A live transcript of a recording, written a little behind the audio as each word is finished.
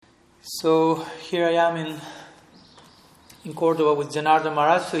So here I am in Córdoba with Janardhan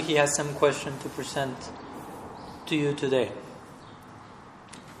Maharaj, so he has some question to present to you today.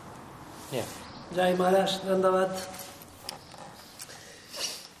 Yeah. Jai Maharaj, Dandavat.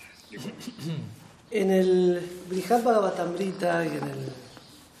 En el Brihad Bhagavatamrita y en el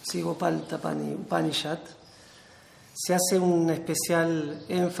Sigopal Tapani Upanishad se hace un especial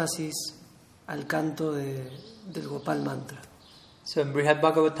énfasis al canto del Gopal Mantra. So in Brihad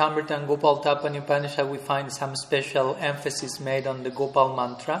Bhagavatamrita and Gopal Tapani Upanishad we find some special emphasis made on the Gopal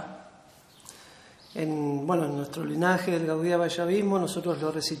Mantra. En nuestro linaje del Gaudiya Vaishnavismo nosotros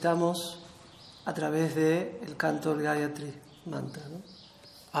lo recitamos a través del canto del Gayatri Mantra, ¿no?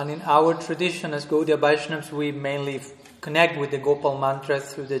 And in our tradition as Gaudiya Vaishnavas we mainly connect with the Gopal Mantra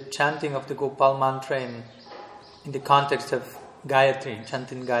through the chanting of the Gopal Mantra in the context of Gayatri,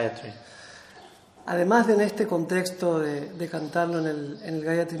 chanting Gayatri. Además de en este contexto de cantarlo en el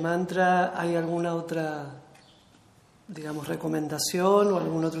Gayatri Mantra, ¿hay alguna otra, recomendación o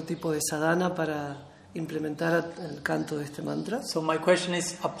algún otro tipo de sadhana para implementar el canto de este mantra? So my question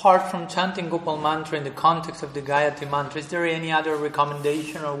is, apart from chanting Gopal Mantra in the context of the Gayatri Mantra, is there any other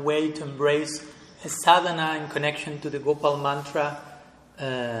recommendation or way to embrace a sadhana in connection to the Gopal Mantra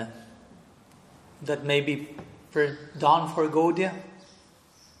that may be done for Gaudiya?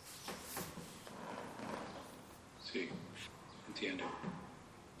 Sí, entiendo.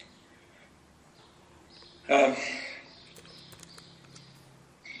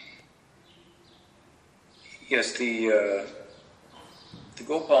 Yes, the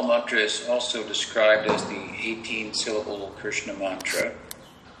Gopal Mantra is also described as the 18-syllable Krishna mantra,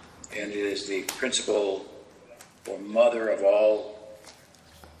 and it is the principal or mother of all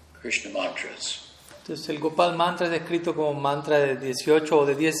Krishna mantras. Entonces el Gopal Mantra es descrito como un mantra de 18 o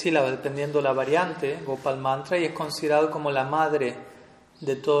de 10 sílabas, dependiendo la variante, Gopal Mantra, y es considerado como la madre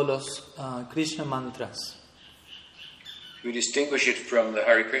de todos los Krishna mantras. We distinguish it from the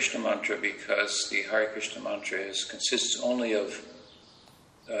Hare Krishna mantra because the Hare Krishna mantra consists only of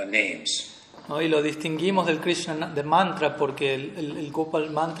names. ¿No? Y lo distinguimos del mantra porque el Gopal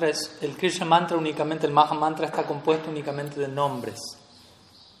Mantra es el Krishna mantra únicamente, el Maha Mantra está compuesto únicamente de nombres.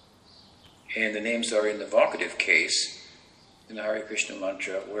 And the names are in the vocative case in the Hare Krishna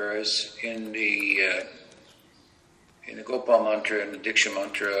mantra, whereas in the Gopal mantra and the Diksha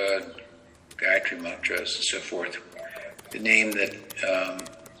mantra, Gayatri mantras, and so forth, the name that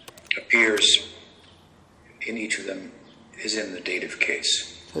appears in each of them is in the dative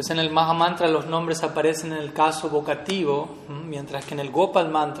case. Entonces en el Maha Mantra los nombres aparecen en el caso vocativo, mientras que en el Gopal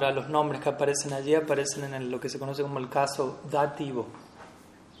Mantra los nombres que aparecen allí aparecen en lo que se conoce como el caso dativo.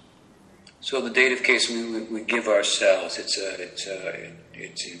 So the dative case we give ourselves. It's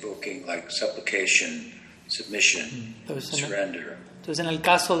invoking like supplication, submission, surrender. Entonces en el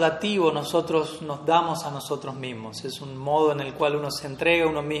caso dativo nosotros nos damos a nosotros mismos. Es un modo en el cual uno se entrega a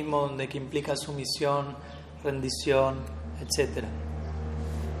uno mismo, donde que implica sumisión, rendición, etc.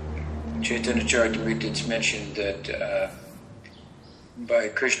 Chaitanya Charitamrita mentioned that by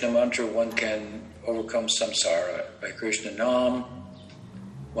Krishna mantra one can overcome samsara. By Krishna Nam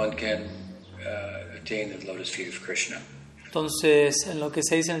one can attain the lotus feet of Krishna. Entonces, en lo que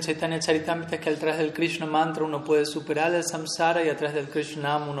se dice en Chaitanya Charitamrita es que a través del Krishna Mantra uno puede superar el samsara y a través del Krishna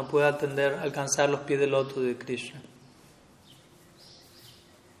Nam uno puede alcanzar los pies del loto de Krishna.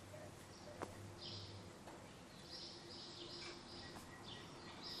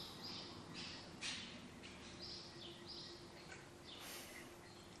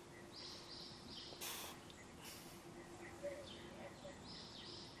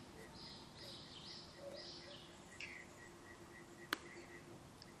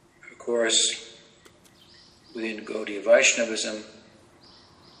 Of course, within Gaudiya Vaishnavism,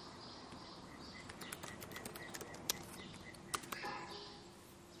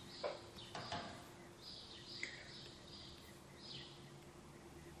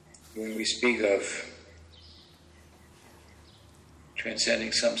 when we speak of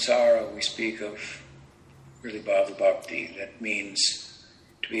transcending samsara, we speak of really bhava bhakti. That means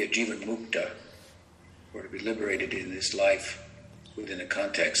to be a jivan mukta, or to be liberated in this life within the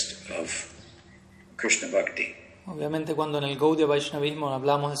context of Krishna Bhakti. Obviamente cuando en el Gaudiya Vaishnavismo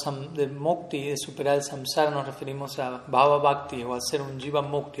hablamos de mukti, de superar el samsara, nos referimos a Bhava Bhakti o a ser un Jiva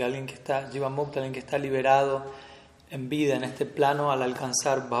Mukti, alguien que está liberado en vida, en este plano, al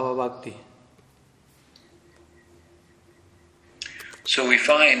alcanzar Bhava Bhakti. So we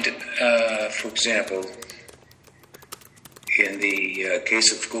find, for example, in the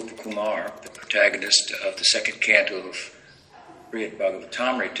case of Gopakumar, the protagonist of the second canto of Brihad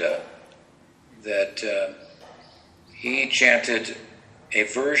Bhagavatamrita, that he chanted a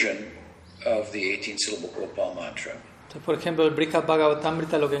version of the 18-syllable Gopal mantra. Entonces, por ejemplo, el Brihad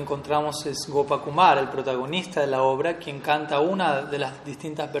Bhagavatamrita lo que encontramos es Gopakumar, el protagonista de la obra, quien canta una de las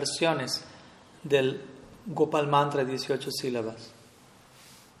distintas versiones del Gopal mantra de 18 sílabas.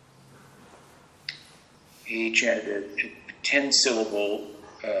 He chanted a 10-syllable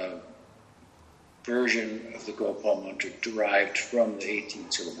version of the Gopal mantra derived from the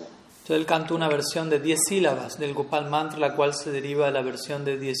 18-syllable. Entonces él cantó una versión de 10 sílabas del Gopal mantra, la cual se deriva de la versión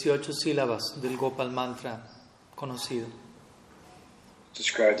de 18 sílabas del Gopal mantra conocido.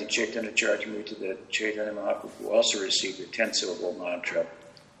 Described in Chaitanya Charitamrita that Chaitanya Mahaprabhu also received a 10-syllable mantra,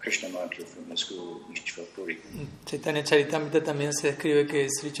 Krishna mantra, from his guru, Ishvara Puri. Chaitanya Charitamrita también se describe que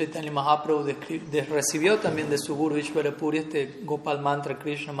Sri Chaitanya Mahaprabhu recibió también de su guru Ishvara Puri este Gopal mantra,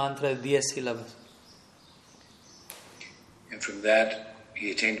 Krishna mantra de 10 sílabas. And from that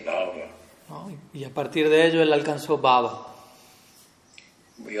he attained bhava. ¿No? Y a partir de ello él alcanzó bhava.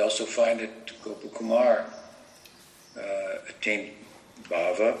 We also find that Gopakumar attained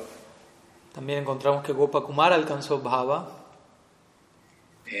bhava. También encontramos que Gopakumar alcanzó bhava.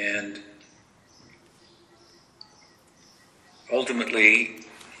 And ultimately,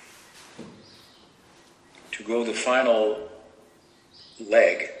 to go the final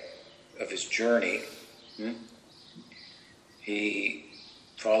leg of his journey, he,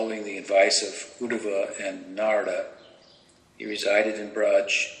 following the advice of Uddhava and Narada, he resided in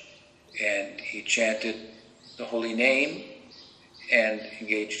Braj and he chanted the holy name and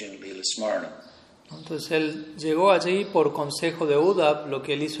engaged in Lila Smarna. Entonces él llegó allí por consejo de Uddhava. Lo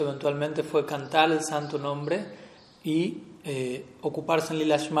que él hizo eventualmente fue cantar el santo nombre y ocuparse en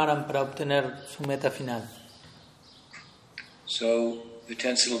Lila Smaran para obtener su meta final. So the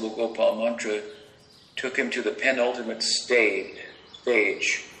 10-syllable Gopal mantra took him to the penultimate stage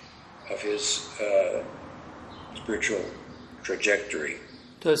of his spiritual trajectory.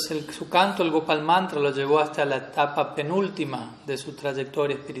 Entonces su canto, el Gopal mantra, lo llevó hasta la etapa penúltima de su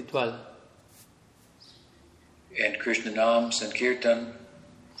trayectoria espiritual. And Krishna Nam Sankirtan,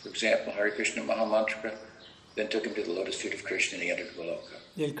 for example, Hare Krishna Mahamantra, then took him to the lotus feet of Krishna and he entered Goloka.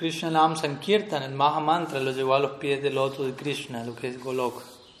 Y el Krishna Nam Sankirtan, el Mahamantra, lo llevó a los pies del loto de Krishna, lo que es Goloka.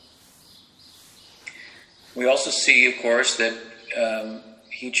 We also see, of course, that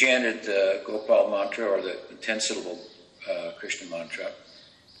he chanted the Gopal mantra or the 10-syllable Krishna mantra,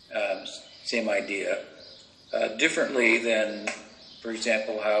 same idea, differently than, for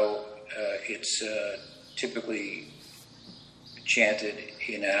example, how it's typically chanted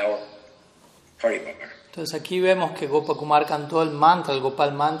in our Paribar. Entonces aquí vemos que Gopakumar cantó el mantra, el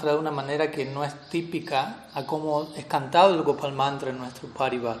Gopal mantra, de una manera que no es típica a cómo es cantado el Gopal mantra en nuestro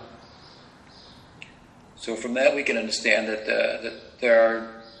Paribar. So from that we can understand that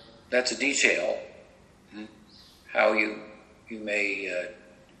that's a detail, how you may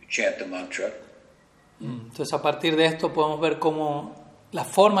chant the mantra. Entonces a partir de esto podemos ver cómo la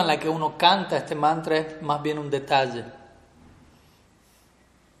forma en la que uno canta este mantra es más bien un detalle.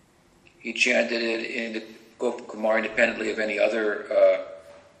 He chanted it in the Gopakumar independently of any other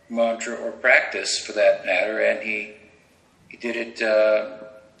mantra or practice, for that matter, and he did it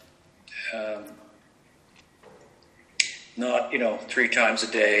not 3 times a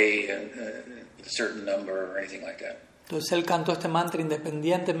day and a certain number or anything like that. Entonces él cantó este mantra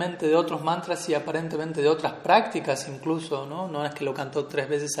independientemente de otros mantras y aparentemente de otras prácticas incluso, ¿no? No es que lo cantó 3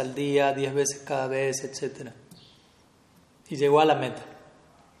 veces al día, 10 veces cada vez, etc. Y llegó a la meta.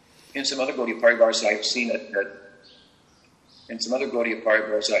 In some other Gaudiya Paribars I have seen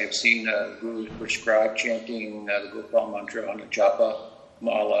gurus prescribe chanting the Gopal mantra on a japa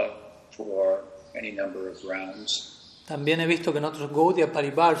mala for any number of rounds. También he visto que en otros Gaudiya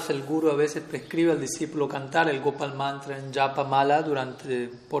Paribars el guru a veces prescribe al discípulo cantar el Gopal mantra en japa mala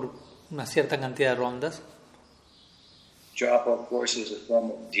por una cierta cantidad de rondas. Japa, of course, is a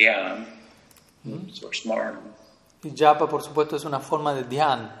form of dhyan, or smarana. Y japa, por supuesto, es una forma de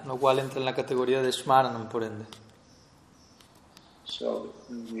dhyan, lo cual entra en la categoría de smaranam, por ende. So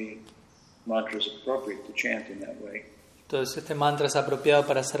the mantra is appropriate to chant in that way. Entonces este mantra es apropiado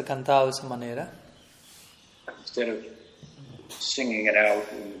para ser cantado de esa manera. Instead of singing it out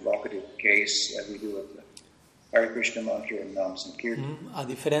in evocative case as we do with the Hare Krishna mantra and Nam Sankirtan. A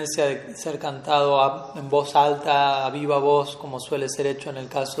diferencia de ser cantado en voz alta, a viva voz, como suele ser hecho en el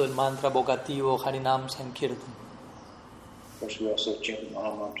caso del mantra vocativo Harinam Sankirtan. Of course, we also chant the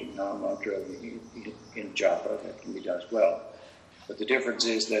Mahamantra and Nam mantra in japa. That can be done as well. But the difference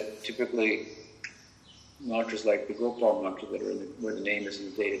is that typically mantras like the Gopal mantra that are where the name is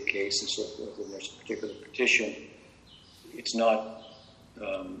in the dative case and so forth, and there's a particular petition, it's not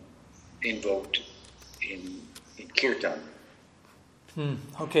invoked in kirtan.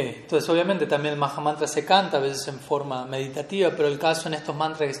 Ok, entonces obviamente también el Mahamantra se canta a veces en forma meditativa, pero el caso en estos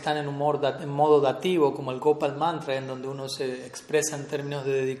mantras que están en modo dativo, como el Gopal Mantra, en donde uno se expresa en términos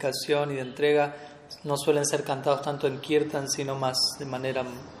de dedicación y de entrega, no suelen ser cantados tanto en Kirtan, sino más de manera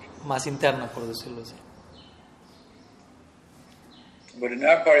más interna, por decirlo así. But in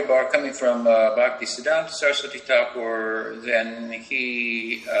our Paribar, coming from Bhaktisiddhanta Saraswati Thakur, then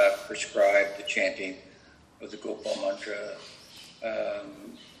he prescribed the chanting of the Gopal Mantra,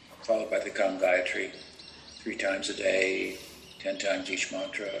 followed by the Gayatri 3 times a day, 10 times each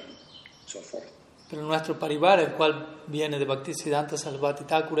mantra, and so forth. Pero nuestro Parivar, el cual viene de Bhaktisiddhanta Saraswati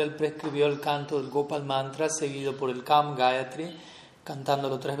Thakur, él prescribió el canto del Gopal Mantra, seguido por el Kam Gayatri,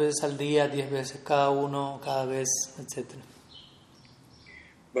 cantándolo 3 veces al día, 10 veces cada uno, cada vez, etc.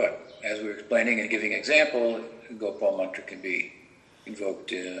 But as we were explaining and giving example, Gopal Mantra can be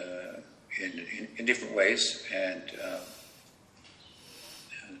invoked in different ways, and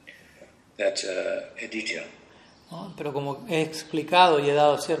that's a detail. ¿No? Pero como he explicado y he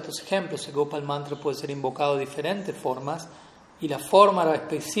dado ciertos ejemplos, el Gopal Mantra puede ser invocado de diferentes formas, y la forma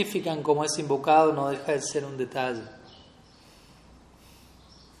específica en cómo es invocado no deja de ser un detalle.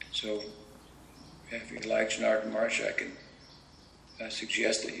 So, if you like Janardhan Maharshi, I can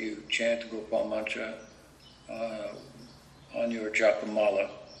suggest that you chant Gopal Mantra on your Japamala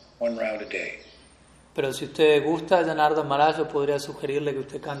 1 round a day. Pero si usted gusta Janardhan Maharaj, yo podría sugerirle que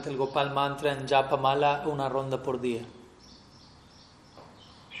usted cante el Gopal Mantra en Japamala 1 ronda por día.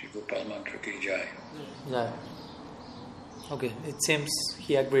 Shri Gopal Mantra ki jai. Yeah. Okay, it seems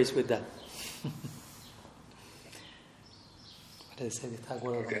he agrees with that. Parece que está de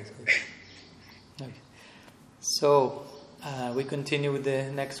acuerdo con eso. Okay. So, we continue with the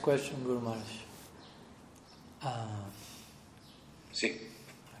next question, Guru Maharaj. Sí.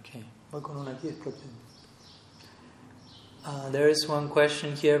 Okay. Voy con una aquí después. There is one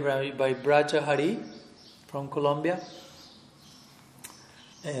question here by Braja Hari from Colombia.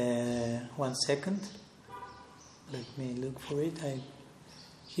 1 second. Let me look for it.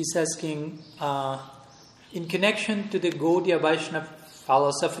 He's asking, in connection to the Gaudiya Vaishnava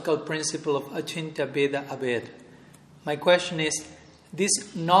philosophical principle of Achintya Bheda Abhed, my question is,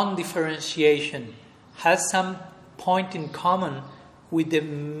 this non-differentiation has some point in common with the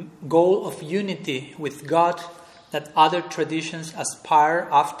goal of unity with God that other traditions aspire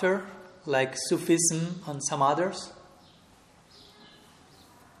after, like Sufism and some others?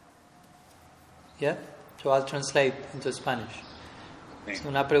 Yeah? So I'll translate into Spanish. Es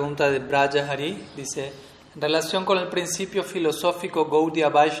una pregunta de Braja Hari. Dice, en relación con el principio filosófico Gaudiya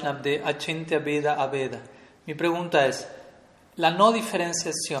Vaishnava de Achintya Bheda Abheda, mi pregunta es, ¿la no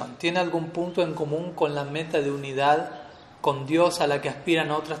diferenciación tiene algún punto en común con la meta de unidad con Dios a la que aspiran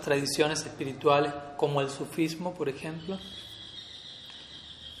otras tradiciones espirituales como el sufismo, por ejemplo?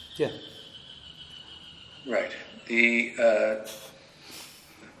 Yeah. Right.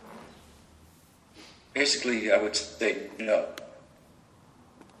 Basically, I would say no.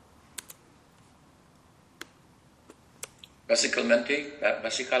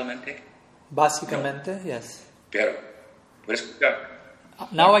 Básicamente, yes. Pero, ¿puedes escuchar?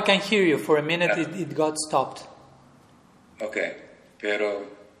 Now I can hear you. For a minute it got stopped. Okay, pero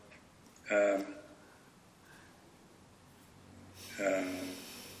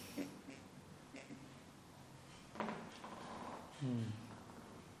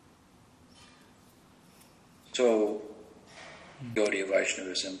so Gaudiya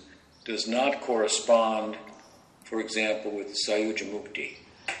Vaishnavism does not correspond, for example, with Sayuja Mukti,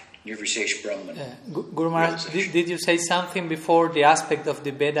 Nirvisesh Brahman. Guru Maharaj, did you say something before the aspect of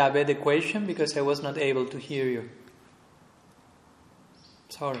the Bheda Abhed equation? Because I was not able to hear you.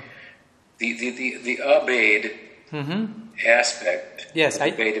 Sorry. The Abhed aspect yes, of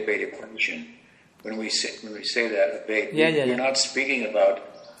the Bheda Abhed equation, when we say that Abhed, we're not speaking about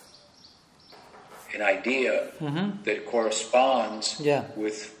an idea that corresponds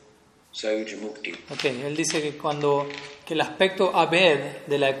with Sayuja Mukti. Okay, él dice que el aspecto Abhed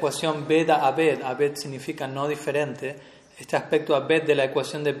de la ecuación Bheda Abhed, Abhed significa no diferente, este aspecto Abhed de la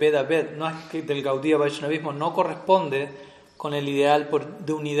ecuación de Bheda Abhed, no es que del Gaudiya Vaishnavismo, no corresponde con el ideal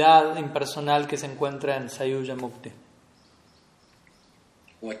de unidad impersonal que se encuentra en Sayuja Mukti.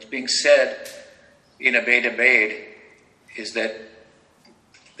 What's being said in Abhed Abhed is that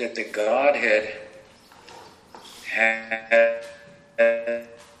the Godhead has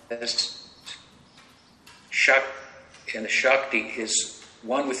and the Shakti is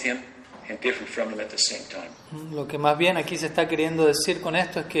one with him and different from him at the same time. Lo que más bien aquí se está queriendo decir con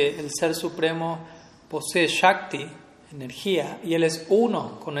esto es que el Ser Supremo posee Shakti, energía, y él es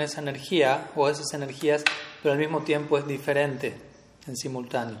uno con esa energía o esas energías, pero al mismo tiempo es diferente en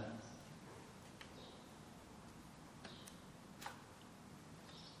simultáneo.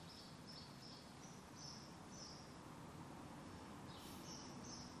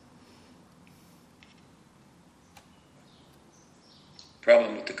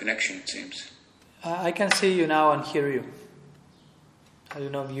 Problem with the connection, it seems. I can see you now and hear you. I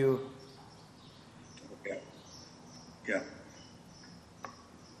don't know if you... Yeah.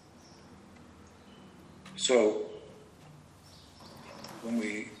 So, when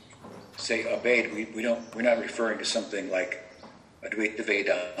we say Abed, we're not referring to something like Advaita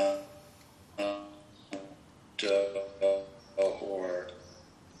Vedanta or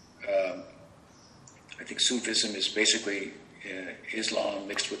I think Sufism is basically Islam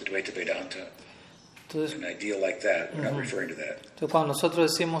mixed with Advaita Vedanta. Entonces, an ideal like that. We're not referring to that. Entonces, cuando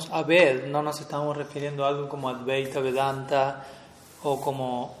nosotros decimos Abed, no nos estamos refiriendo a algo como Advaita Vedanta o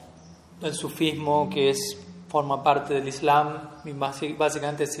como el sufismo, que forma parte del Islam, y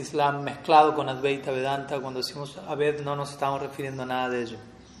básicamente es Islam mezclado con Advaita Vedanta. Cuando decimos Abed, no nos estamos refiriendo a nada de ello.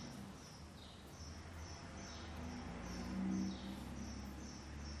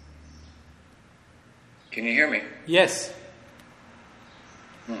 Can you hear me? Yes.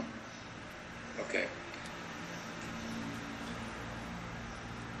 Okay.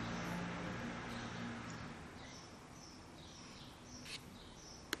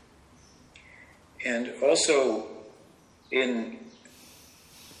 And also in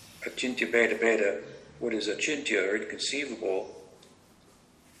Achintya Bheda Bheda, what is Achintya or inconceivable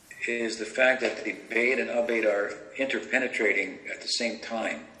is the fact that the Bhed and Abhed are interpenetrating at the same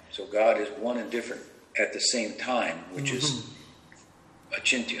time. So God is one and different at the same time, which is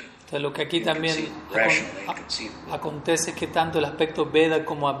Achintya. Entonces, lo que aquí también acontece es que tanto el aspecto Veda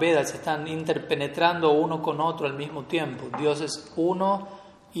como Abeda se están interpenetrando uno con otro al mismo tiempo. Dios es uno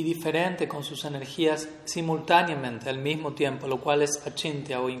y diferente con sus energías simultáneamente al mismo tiempo, lo cual es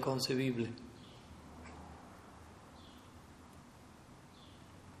achintya o inconcebible.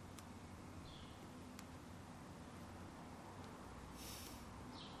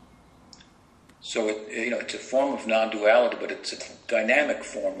 So it's a form of non-duality, but it's a dynamic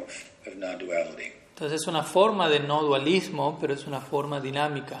form of non-duality. Entonces es una forma de no dualismo, pero es una forma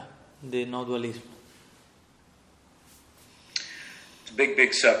dinámica de no dualismo. It's a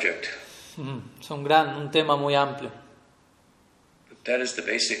big subject. Es un tema muy amplio. But that is the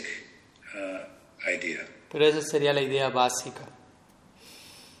basic idea. Pero esa sería la idea básica.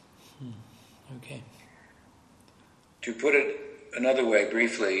 Okay. To put it another way,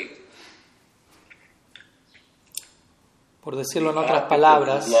 briefly. Por decirlo en otras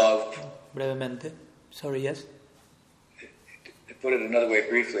palabras, brevemente. Sorry, yes. To put it another way,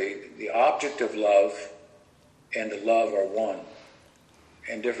 briefly, the object of love and the love are one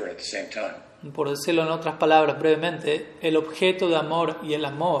and different at the same time. Por decirlo en otras palabras, brevemente, el objeto de amor y el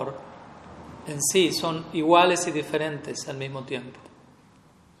amor en sí son iguales y diferentes al mismo tiempo.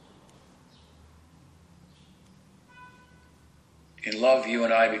 In love, you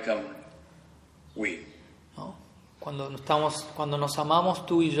and I become we. ¿No? Cuando nos amamos,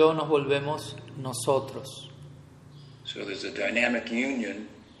 tú y yo nos volvemos nosotros. So there's a dynamic union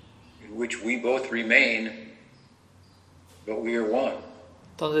in which we both remain, but we are one.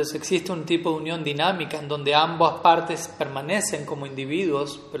 Entonces existe un tipo de unión dinámica en donde ambas partes permanecen como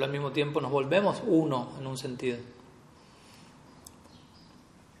individuos, pero al mismo tiempo nos volvemos uno en un sentido.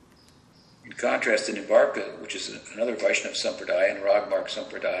 In contrast, in Nivarka, which is another Vaishnava Sampradaya, and Ragmarg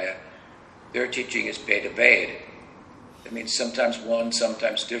Sampradaya, their teaching is Bheda Bhed. That means sometimes one,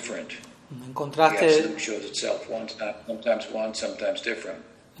 sometimes different. En contraste, the Absolute shows itself sometimes one, sometimes different.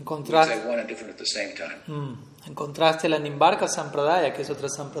 En contraste, one and different at the same time. En contraste, la Nimbarka Sampradaya, que es otra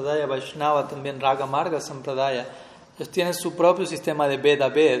Sampradaya Vaishnava, también Raga Marga Sampradaya, ellos tienen su propio sistema de Veda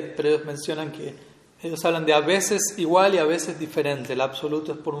Ved, pero ellos mencionan que ellos hablan de a veces igual y a veces diferente. El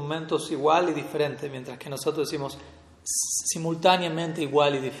absoluto es por momentos igual y diferente, mientras que nosotros decimos simultáneamente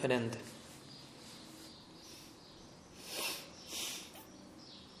igual y diferente.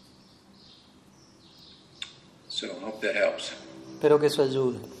 So I hope that helps. Espero que eso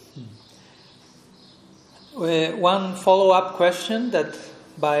ayude. One follow-up question that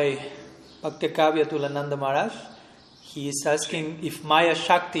by Bhaktikavya Tulananda Maharaj. He is asking if Maya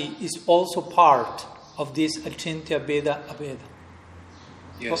Shakti is also part of this Achintya Veda Abeda.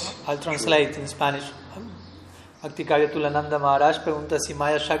 Yes. I'll translate in Spanish. Bhaktikavya Tulananda Maharaj pregunta si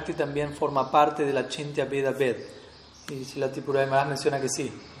Maya Shakti también forma parte de la Achintya Veda Abeda. Y si la Tripurari Maharaj menciona que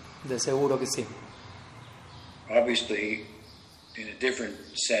sí, de seguro que sí. Obviously, in a different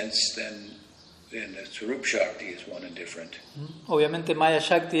sense than the Swarup Shakti is one and different. Obviamente Maya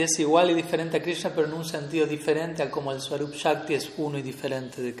Shakti es igual y diferente a Krishna, pero en un sentido diferente a como el Swarup Shakti es uno y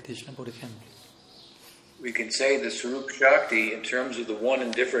diferente de Krishna, por ejemplo. We can say the Swarup Shakti, in terms of the one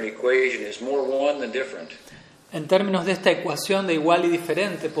and different equation, is more one than different. En términos de esta ecuación de igual y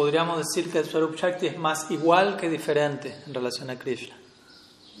diferente, podríamos decir que el Swarup Shakti es más igual que diferente en relación a Krishna.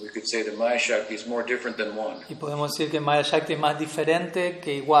 We could say the Maya Shakti is more different than one. Y podemos decir que Maya Shakti es más diferente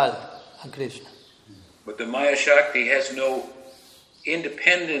que igual a Krishna. But the Maya Shakti has no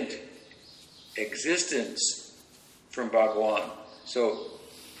independent existence from Bhagavan. So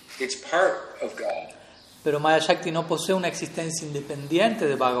it's part of God. Pero Maya Shakti no posee una existencia independiente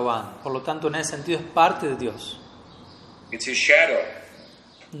de Bhagavan, por lo tanto en ese sentido es parte de Dios. It's his shadow.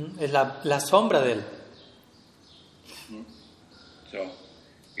 Es la sombra de él. So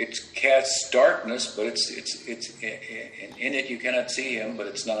it casts darkness, but it's in it you cannot see him, but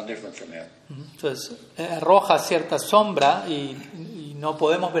it's not different from him. Entonces arroja cierta sombra y no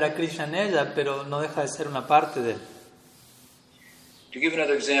podemos ver a Krishna en ella, pero no deja de ser una parte de él. To give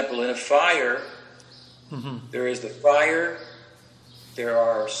another example, in a fire, there is the fire, there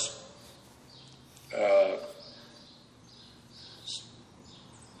are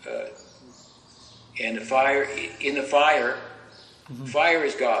and the fire, in the fire, fire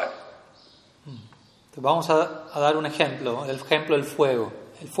is God. Entonces vamos a dar un ejemplo, el ejemplo del fuego.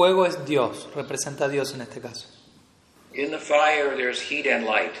 El fuego es Dios, representa a Dios en este caso. In the fire there's heat and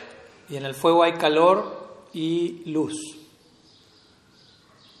light. Y en el fuego hay calor y luz.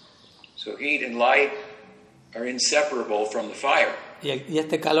 So heat and light are inseparable from the fire. Y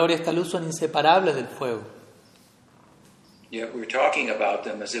este calor y esta luz son inseparables del fuego. Yet we're talking about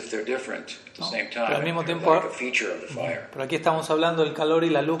them as if they're different at the same time. Pero al mismo tiempo, like a feature of the fire. Pero aquí estamos hablando del calor y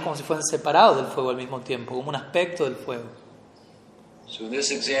la luz como si fueran separados del fuego al mismo tiempo, como un aspecto del fuego. So in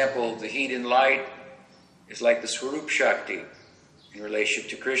this example, the heat and light is like the Swarup Shakti in relationship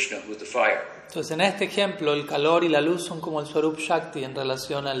to Krishna with the fire. Entonces en este ejemplo el calor y la luz son como el Swarup Shakti en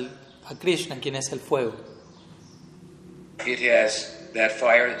relación a Krishna, quien es el fuego. It has that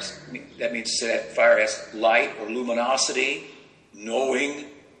fire, that means that fire has light or luminosity, knowing.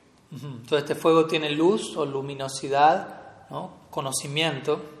 Entonces este fuego tiene luz o luminosidad, ¿no?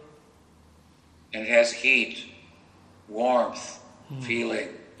 Conocimiento. And it has heat, warmth, feeling.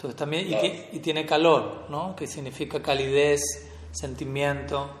 Entonces también y tiene calor, ¿no? Que significa calidez,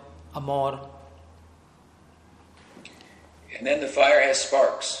 sentimiento, amor. And then the fire has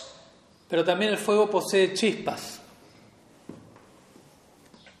sparks. Pero también el fuego posee chispas.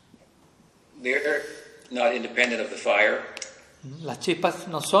 They're not independent of the fire. Las chispas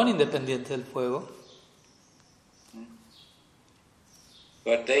no son independientes del fuego.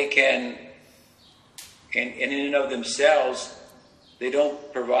 But they can, in and of themselves, they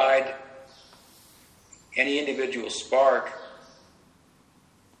don't provide any individual spark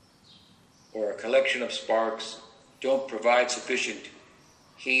or a collection of sparks, don't provide sufficient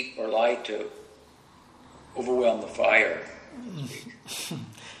heat or light to overwhelm the fire.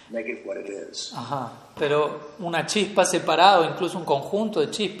 Make it what it is. Ajá. Pero una chispa separada, o incluso un conjunto de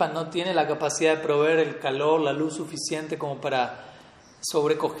chispas, no tiene la capacidad de proveer el calor, la luz suficiente como para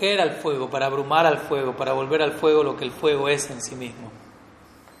sobrecoger al fuego, para abrumar al fuego, para volver al fuego lo que el fuego es en sí mismo.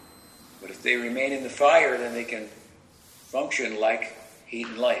 But if they remain in the fire, then they can function like heat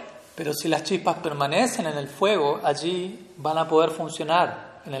and light. Pero si las chispas permanecen en el fuego, allí van a poder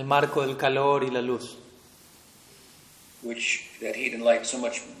funcionar en el marco del calor y la luz. Which that heat and light so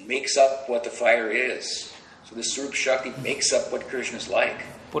much makes up what the fire is. So the Swarup Shakti makes up what Krishna is like.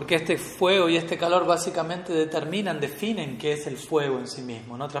 Porque este fuego y este calor básicamente definen qué es el fuego en sí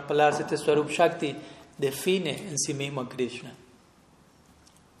mismo. En otras palabras, este Swarup Shakti define en sí mismo a Krishna.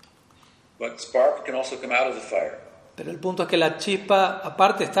 But spark can also come out of the fire. Pero el punto es que la chispa,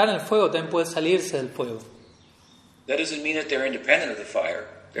 aparte de estar en el fuego, también puede salirse del fuego. That doesn't mean that they're independent of the fire.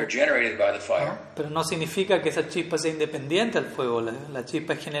 They're generated by the fire. Pero no significa que esa chispa sea independiente del fuego. La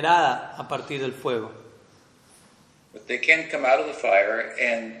chispa es generada a partir del fuego. But they can come out of the fire,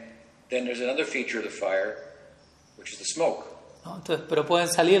 and then there's another feature of the fire, which is the smoke. ¿No? Entonces, pero pueden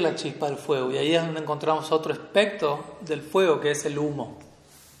salir la chispa del fuego, y ahí es donde encontramos otro aspecto del fuego, que es el humo.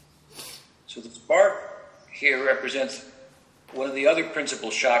 So the spark here represents one of the other principal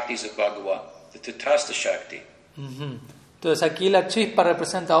Shaktis of Bhagavan, the Tatastha Shakti. Entonces aquí la chispa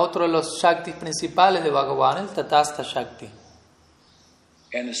representa otro de los Shaktis principales de Bhagavan, el Tatastha Shakti.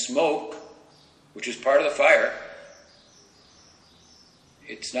 And the smoke, which is part of the fire,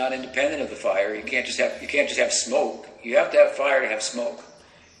 it's not independent of the fire. You can't just have smoke. You have to have fire to have smoke.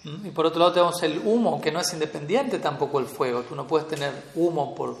 Y por otro lado tenemos el humo, que no es independiente tampoco del fuego. Tú no puedes tener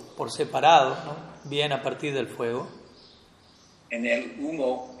humo por separado, ¿no? Viene a partir del fuego. And el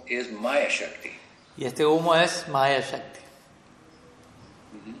humo is Maya Shakti. Y este humo es Maya Shakti.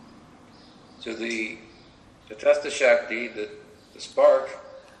 So the Tatastha Shakti, the spark,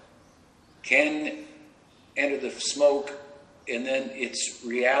 can enter the smoke, and then its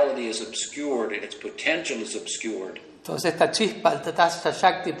reality is obscured and its potential is obscured. Entonces esta chispa, el Tatastha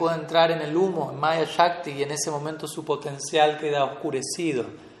Shakti, puede entrar en el humo, en Maya Shakti, y en ese momento su potencial queda oscurecido,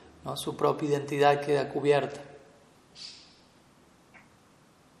 ¿no? Su propia identidad queda cubierta.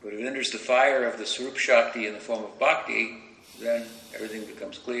 But if it enters the fire of the Swarup Shakti in the form of bhakti, then everything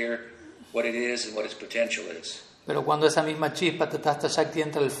becomes clear, what it is and what its potential is. Pero cuando esa misma chispa, Tatastha Shakti,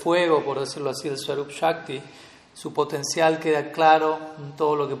 entra el fuego, por decirlo así, el Swarup Shakti, su potencial queda claro,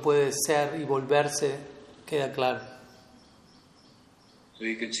 todo lo que puede ser y volverse queda claro. So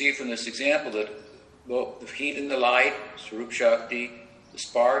you can see from this example that both the heat and the light, Swarup Shakti, the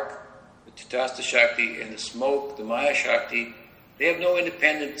spark, the Tatastha Shakti, and the smoke, the Maya Shakti, they have no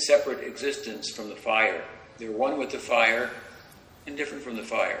independent, separate existence from the fire. They're one with the fire and different from the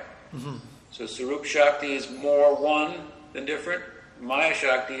fire. Mm-hmm. So Swarup Shakti is more one than different. Maya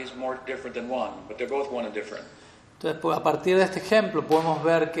Shakti is more different than one, but they're both one and different. Entonces, pues, a partir de este ejemplo podemos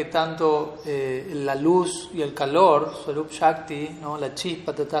ver que tanto la luz y el calor, Swarup Shakti, ¿no? La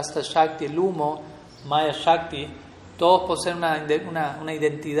chispa, Tatastha Shakti, el humo, Maya Shakti, todos poseen una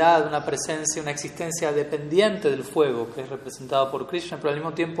identidad, una presencia, una existencia dependiente del fuego, que es representado por Krishna, pero al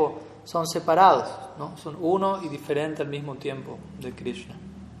mismo tiempo son separados, ¿no? Son uno y diferente al mismo tiempo de Krishna.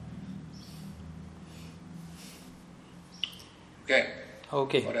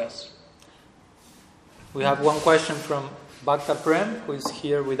 Okay. What else? We have one question from Bhakta Prem, who is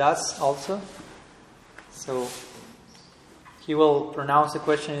here with us also. So he will pronounce the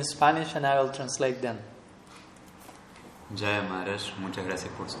question in Spanish and I will translate them. Jaya Maharaj, muchas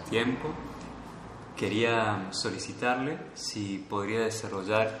gracias por su tiempo. Quería solicitarle si podría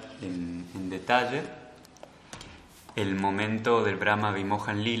desarrollar en detalle el momento del Brahma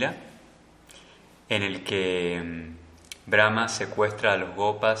Vimohan Lila en el que Brahma secuestra a los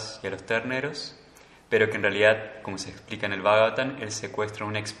gopas y a los terneros, pero que en realidad, como se explica en el Bhagavatam, él secuestra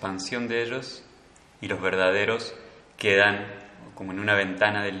una expansión de ellos y los verdaderos quedan como en una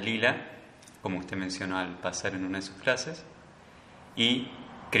ventana del lila, como usted mencionó al pasar en una de sus clases, y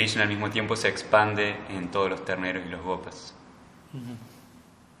Krishna al mismo tiempo se expande en todos los terneros y los gopas.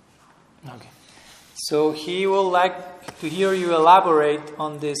 Mm-hmm. Okay. So he will like to hear you elaborate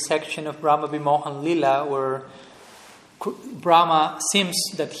on this section of Brahma Vimohan Lila where Brahma seems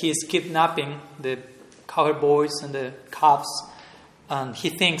that he is kidnapping the cowboys and the calves, and he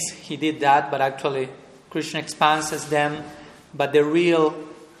thinks he did that, but actually Krishna expands them, but the real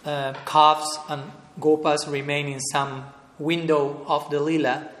calves and gopas remain in some window of the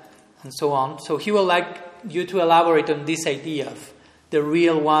lila, and so on. So he will like you to elaborate on this idea of the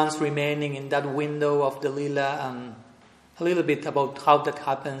real ones remaining in that window of the lila, and a little bit about how that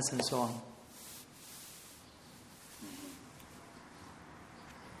happens and so on.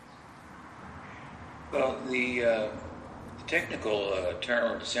 Well, the technical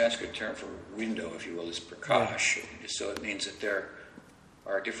term, the Sanskrit term for window, if you will, is prakash. Yeah. So it means that there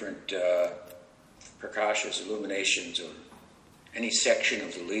are different prakashas, illuminations, or any section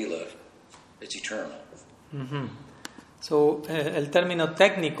of the lila that's eternal. Mm-hmm. So, el término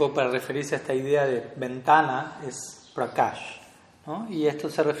técnico para referirse a esta idea de ventana es prakash, ¿no? Y esto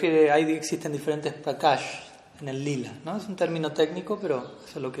se refiere, existen diferentes prakash en el lila, ¿no? Es un término técnico, pero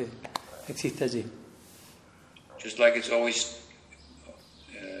eso es lo que existe allí. Just like it's always,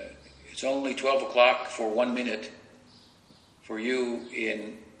 it's only 12 o'clock for 1 minute for you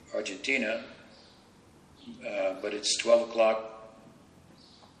in Argentina, but it's 12 o'clock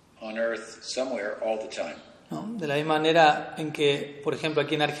on Earth somewhere all the time. ¿No? De la misma manera en que, por ejemplo,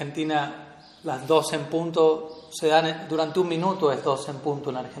 aquí en Argentina las 12 en punto se dan durante un minuto, es 12 en punto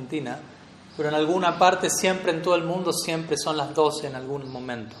en Argentina, pero en alguna parte, siempre en todo el mundo, siempre son las 12 en algún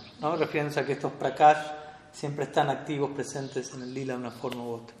momento, ¿no? Refiriéndose a que estos prakash siempre están activos, presentes en el lila de una forma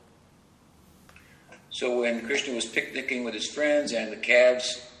u otra. So when Krishna was picnicking with his friends and the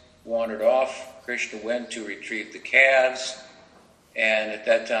calves wandered off, Krishna went to retrieve the calves, and at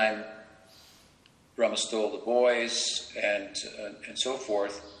that time Brahma stole the boys and so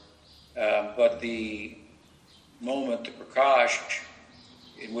forth. But the moment, the prakash,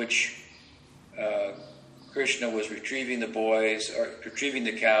 in which Krishna was retrieving the boys, or retrieving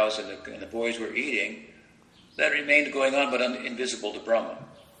the cows and the boys were eating, that remained going on, but invisible to Brahma.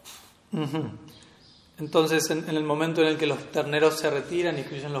 Mm-hmm. Entonces, en el momento en el que los terneros se retiran y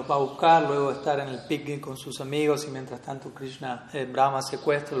Krishna los va a buscar, luego de estar en el picnic con sus amigos y mientras tanto Brahma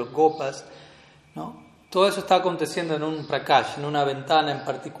secuestra los gopas, ¿no? Todo eso está aconteciendo en un prakash, en una ventana en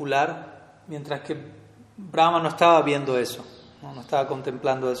particular, mientras que Brahma no estaba viendo eso, no estaba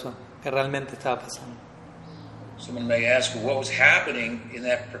contemplando eso que realmente estaba pasando. Someone may ask, well, what was happening in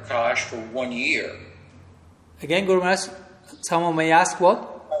that prakash for 1 year? Again, Guru Maharaj, someone may ask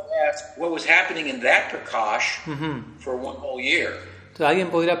what? What was happening in that prakash for 1 whole year? Entonces, alguien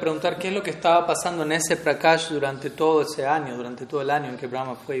podría preguntar qué es lo que estaba pasando en ese prakash durante todo ese año, durante todo el año en que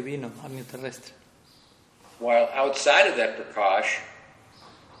Brahma fue y vino al año terrestre. While outside of that prakash,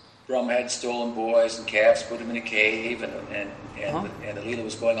 Brahma had stolen boys and calves, put them in a cave, and the Leela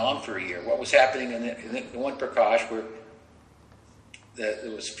was going on for a year. What was happening in the one prakash where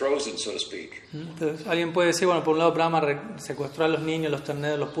it was frozen, so to speak? Entonces, alguien puede decir, bueno, por un lado Brahma secuestró a los niños, los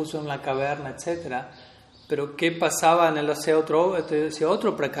terneros, los puso en la caverna, etcétera. Pero ¿qué pasaba en ese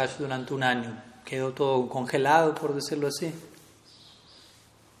otro prakash durante un año? Quedó todo congelado, por decirlo así.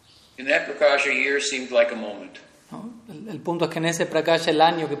 In that prakash, a year seemed like a moment. ¿No? El punto es que en ese prakash el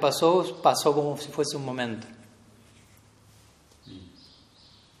año que pasó como si fuese un momento.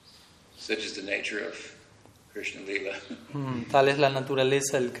 Such is the nature of Krishna Lila. Tal es la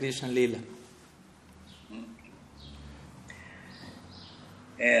naturaleza del Krishna Lila.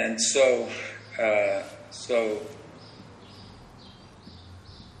 And some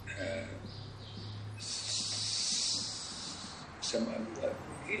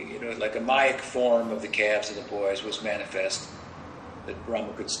like a Mayak form of the calves and the boys was manifest, that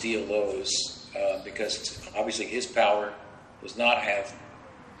Brahma could steal those because obviously his power does not have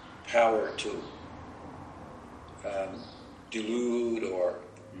power to delude or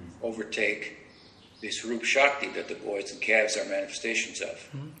overtake the Swarup Shakti that the boys and calves are manifestations of.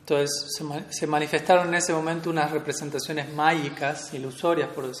 Entonces se manifestaron en ese momento unas representaciones mágicas, ilusorias,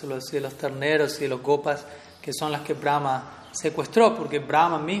 por decirlo así, de los terneros y de los gopas, que son las que Brahma secuestró, porque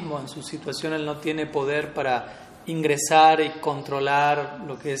Brahma mismo en su situación él no tiene poder para ingresar y controlar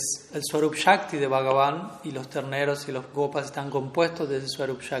lo que es el Swarup Shakti de Bhagavan, y los terneros y los gopas están compuestos de ese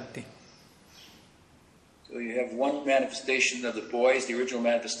Swarup Shakti. So you have one manifestation of the boys, the original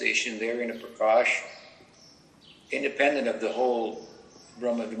manifestation there in a prakash, independent of the whole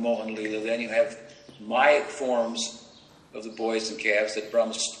Brahma Vimohan Leela. Then you have Mayak forms of the boys and calves that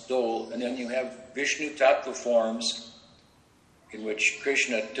Brahma stole, and then you have Vishnu Tattva forms in which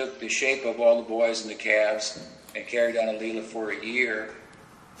Krishna took the shape of all the boys and the calves and carried on a Leela for a year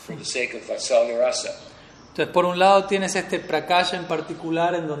for the sake of Vatsalya Rasa. Entonces, por un lado tienes este prakasha en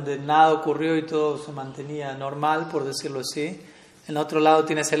particular en donde nada ocurrió y todo se mantenía normal, por decirlo así. En otro lado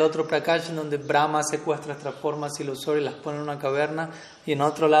tienes el otro prakasha en donde Brahma secuestra estas formas ilusorias y las pone en una caverna. Y en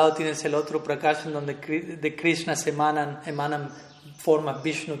otro lado tienes el otro prakasha en donde de Krishna se emanan formas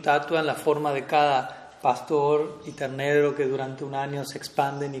Vishnu Tattva en la forma de cada pastor y ternero que durante un año se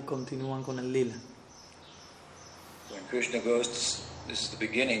expanden y continúan con el lila. When Krishna goes this is the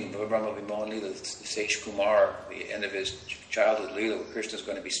beginning of Brahma Vimohan Leela, the Seish Kumar, the end of his childhood Leela, where Krishna is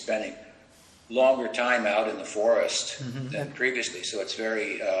going to be spending longer time out in the forest than previously. So it's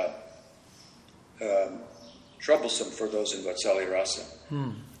very troublesome for those in Vatsalya Rasa.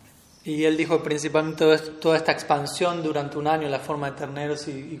 Y él dijo principalmente toda esta expansión durante un año en la forma de terneros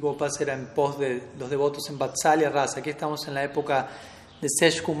y gopas era en pos de los devotos en Vatsalya Rasa. Aquí estamos en la época de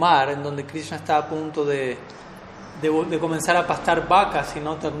Seish Kumar, en donde Krishna está a punto de comenzar a pastar vacas y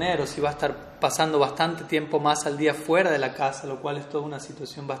no terneros, y va a estar pasando bastante tiempo más al día fuera de la casa, lo cual es toda una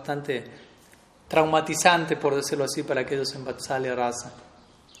situación bastante traumatizante, por decirlo así, para aquellos en Vatsalya Rasa.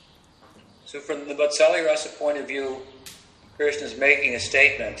 So from the Vatsalya Rasa point of view, Krishna is making a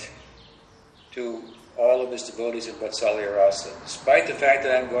statement to all of his devotees in Vatsalya Rasa. Despite the fact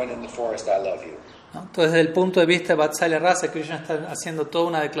that I'm going in the forest, I love you. ¿No? Entonces, desde el punto de vista de Vatsalya Rasa, Krishna está haciendo toda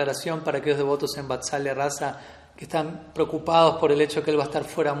una declaración para aquellos devotos en Vatsalya Rasa que están preocupados por el hecho de que él va a estar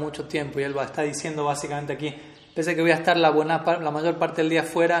fuera mucho tiempo, y él va a estar diciendo básicamente aquí, pese a que voy a estar la mayor parte del día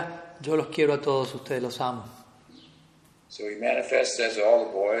fuera, yo los quiero a todos ustedes, los amo. So he manifests as all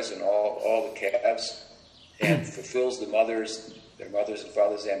the boys and all the calves and fulfills their mothers' and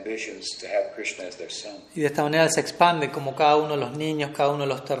fathers' ambitions to have Krishna as their son. Y de esta manera se expande como cada uno de los niños, cada uno de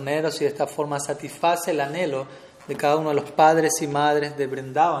los terneros, y de esta forma satisface el anhelo de cada uno de los padres y madres de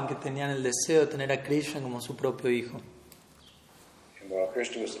Vrindavan que tenían el deseo de tener a Krishna como su propio hijo. And while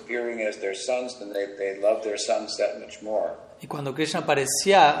Krishna was appearing as their sons, then they loved their sons that much more. Y cuando Krishna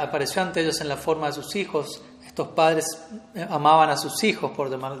apareció ante ellos en la forma de sus hijos, estos padres amaban a sus hijos, por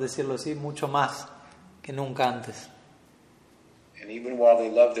decirlo así, mucho más que nunca antes. And even while they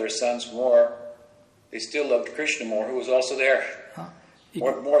loved their sons more, they still loved Krishna more, who was also there,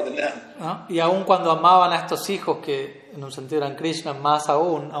 more than them. Y aun cuando amaban a estos hijos, que en un sentido eran Krishna, más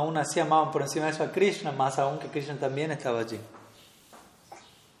aún así amaban por encima de eso a Krishna, más aún que Krishna también estaba allí.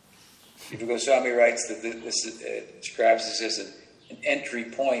 Jiva Goswami writes that this describes this as an entry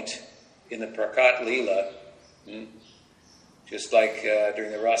point in the Prakat Leela. Just like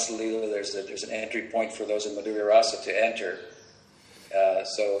during the Rasa Leela, there's an entry point for those in Madhurya Rasa to enter.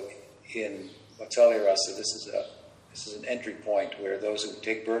 So in Vatsalya Rasa, this is an entry point where those who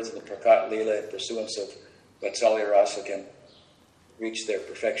take birth in the Prakat Leela in pursuance of Vatsalya Rasa can reach their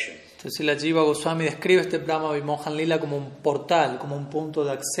perfection. Entonces la Jiva Goswami describe este Brahma Vimohan Lila como un portal, como un punto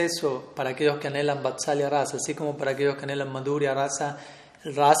de acceso para aquellos que anhelan Vatsalya Rasa, así como para aquellos que anhelan Madhurya Rasa.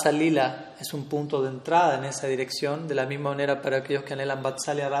 El Rasa Lila es un punto de entrada en esa dirección, de la misma manera para aquellos que anhelan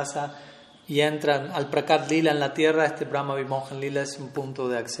Vatsalya Rasa y entran al Prakat Lila en la tierra, este Brahma Vimohan Lila es un punto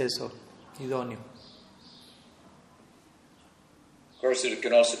de acceso idóneo. Of course, it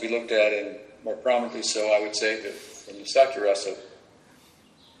can also be looked at, and more prominently so, I would say, from the Sakya Rasa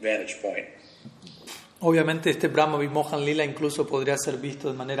vantage point. Obviamente este Brahma Vimohan Lila incluso podría ser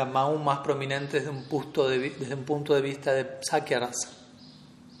visto de manera aún más prominente desde un punto de vista de Sakya Rasa.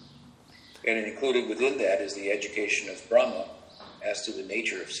 And included within that is the education of Brahma as to the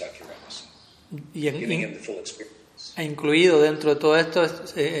nature of Sakya Rasa, giving him the full experience. E incluido dentro de todo esto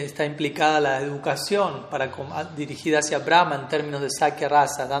está implicada la educación dirigida hacia Brahma en términos de Sakya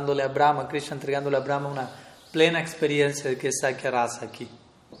Rasa, dándole a Brahma, Krishna entregándole a Brahma una plena experiencia de que es Sakya Rasa aquí.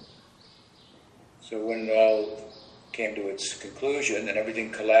 So when it all came to its conclusion and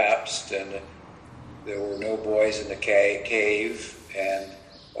everything collapsed and there were no boys in the cave and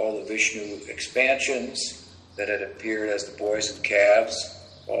all the Vishnu expansions that had appeared as the boys and calves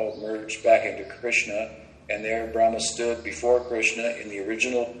all merged back into Krishna, and there Brahma stood before Krishna in the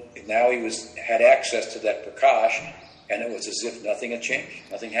original. Now he had access to that Prakash, and it was as if nothing had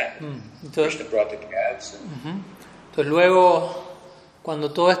changed, nothing happened. Krishna brought the calves. Entonces luego,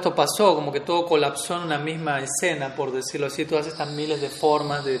 cuando todo esto pasó, como que todo colapsó en una misma escena, por decirlo así, todas estas miles de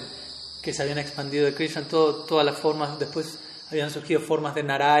formas que se habían expandido de Krishna, todas las formas después. Habían surgido formas de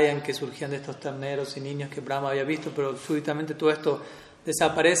Narayan que surgían de estos terneros y niños que Brahma había visto, pero súbitamente todo esto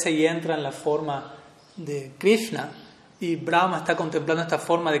desaparece y entra en la forma de Krishna. Y Brahma está contemplando esta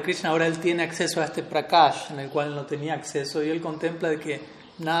forma de Krishna. Ahora él tiene acceso a este Prakash, en el cual él no tenía acceso. Y él contempla de que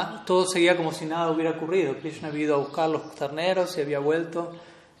todo seguía como si nada hubiera ocurrido. Krishna había ido a buscar los terneros y había vuelto.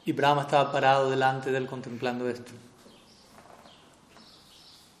 Y Brahma estaba parado delante de él contemplando esto.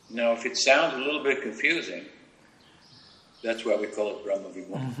 Now, if it sounds a little bit confusing, that's why we call it Brahma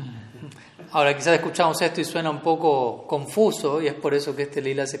Vimohan. Ahora quizás escuchamos esto y suena un poco confuso y es por eso que este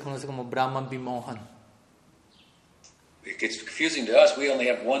lila se conoce como Brahma Vimohan. It gets confusing to us. We only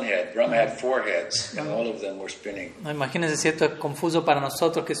have one head. Brahma had 4 heads, and all of them were spinning. No, imagínense si esto es confuso para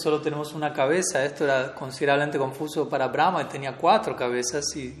nosotros que solo tenemos una cabeza. Esto era considerablemente confuso para Brahma, que tenía 4 cabezas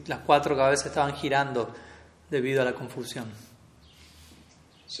y las 4 cabezas estaban girando debido a la confusión.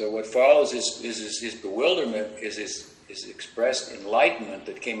 So what follows is his bewilderment, is expressed enlightenment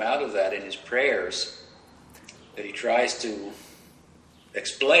that came out of that in his prayers, that he tries to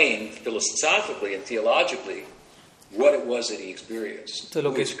explain philosophically and theologically what it was that he experienced.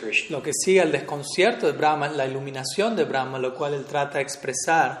 Entonces, lo que sigue el desconcierto de Brahma es la iluminación de Brahma, lo cual él trata de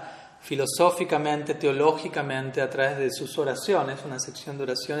expresar filosóficamente, teológicamente a través de sus oraciones, una sección de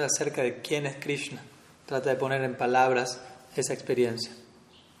oraciones acerca de quién es Krishna. Trata de poner en palabras esa experiencia.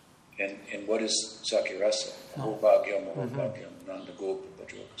 And what is Sakya Rasa? Bhogagyam, Bhogagyam, Nanda Gopa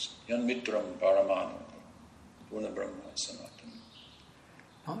Bhajokas, Yan Mitram Paramana, Puna Brahma Sanatana.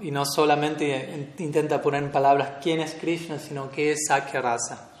 ¿No? Y no solamente intenta poner en palabras quién es Krishna, sino qué es Sakya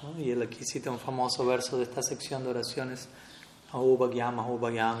Rasa. ¿No? Y él aquí cita un famoso verso de esta sección de oraciones, Ahobhagyam,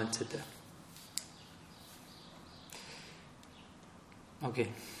 Ahobhagyam, etc. Ok.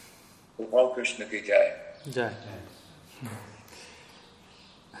 All Krishna ki jai. Jai.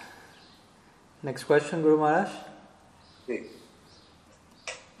 Next question, Guru Maharaj. Sí.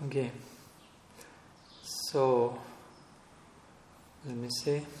 Okay. So, let me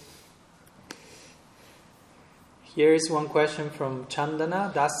see. Here is one question from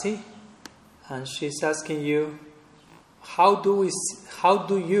Chandana Dasi, and she's asking you, how do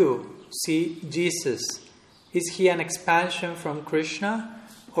you see Jesus? Is he an expansion from Krishna,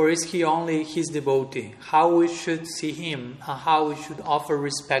 or is he only his devotee? How we should see him, and how we should offer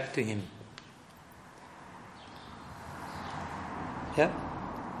respect to him? Yeah?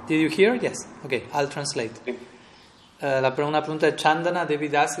 Did you hear? Yes. Okay, I'll translate. Una pregunta de Chandana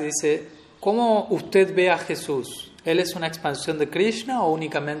Devidasi dice, ¿cómo usted ve a Jesús? ¿Él es una expansión de Krishna o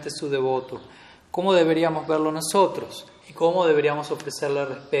únicamente su devoto? ¿cómo deberíamos verlo nosotros? ¿Y cómo deberíamos ofrecerle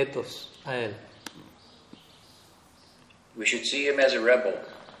respetos a él? We should see him as a rebel.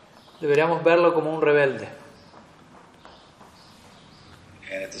 Deberíamos verlo como un rebelde.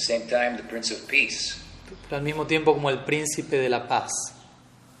 And at the same time, the Prince of Peace. Pero al mismo tiempo como el príncipe de la paz.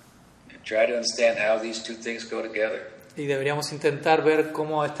 And try to understand how these two things go together. Y deberíamos intentar ver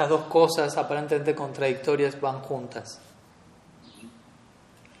cómo estas dos cosas aparentemente contradictorias van juntas.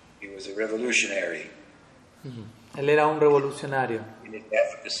 He was a revolutionary. Él era un revolucionario In his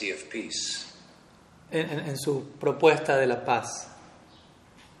advocacy of peace. en su propuesta de la paz.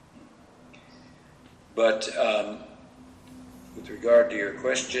 But with regard to your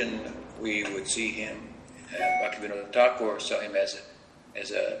question, we would see him, Bhaktivinoda Thakur saw him as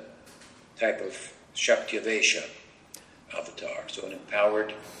a type of Shaktyavesha avatar, so an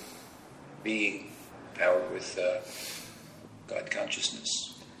empowered being, empowered with God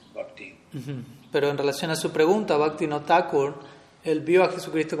consciousness, bhakti. Pero en relación a su pregunta, Bhaktivinoda Thakur, él vio a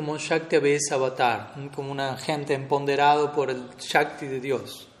Jesucristo como un Shaktyavesha avatar, como un agente empoderado por el Shakti de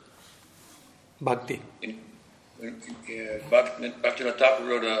Dios. Bhakti. Bhaktivinoda Thakur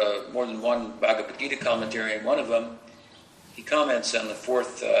wrote more than one Bhagavad Gita commentary, and one of them, he comments on the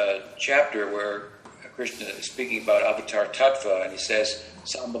fourth chapter where Krishna is speaking about Avatar Tattva, and he says,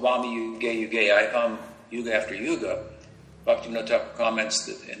 Sambhavami Yuge Yuge, I come yuga after yuga. Bhaktivinoda Thakur comments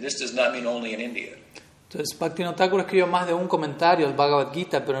that, and this does not mean only in India. Entonces, Bhaktivinoda Thakur escribió más de un comentario al Bhagavad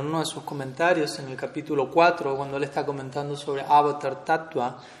Gita, pero en uno de sus comentarios, en el capítulo 4, cuando él está comentando sobre Avatar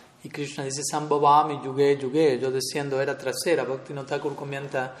Tattva, y Krishna dice, Sambhavami Yuge Yuge, yo desciendo era trasera, Bhaktivinoda Thakur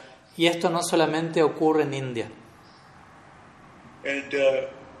comenta, y esto no solamente ocurre en India. And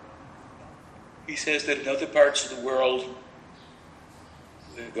he says that in other parts of the world,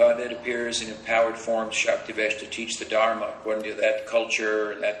 the Godhead appears in empowered forms, Shaktivesh, to teach the Dharma according to that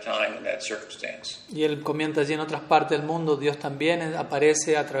culture, and that time, and that circumstance. Y él comenta allí en otras partes del mundo, Dios también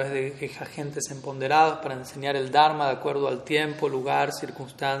aparece a través de agentes empoderados para enseñar el Dharma de acuerdo al tiempo, lugar,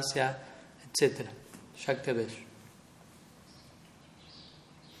 circunstancia, etc. Shaktivesh.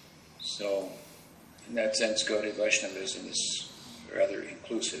 So, in that sense, Gaudiya Vaishnavism is rather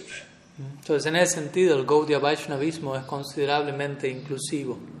inclusive. Entonces, en ese sentido, el Gaudiya Vaishnavismo es considerablemente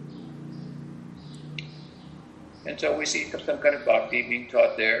inclusivo. And so we see some kind of bhakti being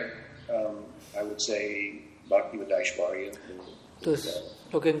taught there. I would say bhakti with Aishwarya. Entonces,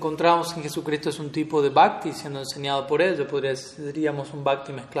 lo que encontramos en Jesucristo es un tipo de bhakti siendo enseñado por él. Diríamos un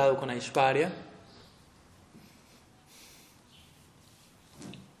bhakti mezclado con Aishwarya.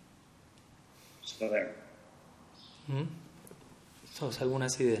 So there. Entonces,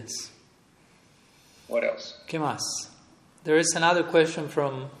 algunas ideas. What else? ¿Qué más? There is another question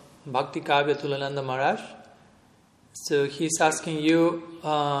from Bhakti Kavya Tulananda Maharaj. So he's asking you,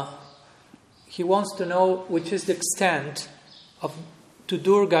 he wants to know which is the extent of to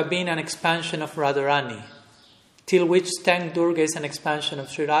Durga being an expansion of Radharani. Till which extent Durga is an expansion of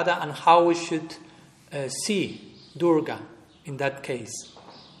Sri Radha, and how we should see Durga in that case,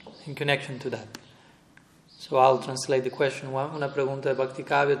 in connection to that. So I'll translate the question. Una pregunta de Bhakti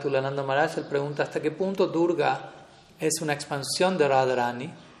Kavya Tulananda Maharaj. Él pregunta hasta qué punto Durga es una expansión de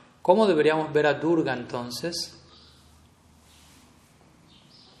Radharani. ¿Cómo deberíamos ver a Durga entonces?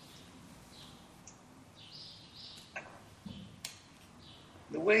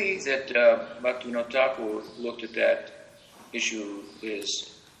 The way that Bhaktivinoda Thakur looked at that issue is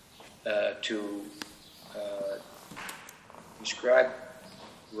to describe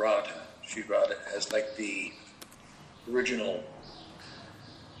Radha, Sri Radha, as like the original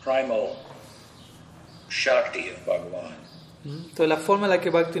primal Shakti of Bhagavan. Entonces, la forma en la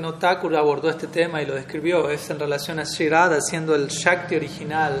que Bhaktivinoda Thakur abordó este tema y lo describió es en relación a Sri Radha siendo el Shakti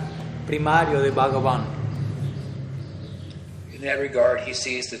original primario de Bhagavan. In that regard, he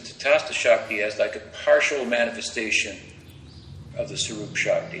sees the Tatastha Shakti as like a partial manifestation of the Sarup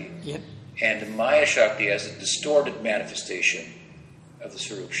Shakti, and the Maya Shakti as a distorted manifestation of the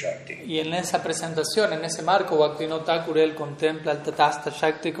Sarup Shakti. Y en esa presentación, en ese marco, Bhaktivinoda Thakur él contempla el Tatastha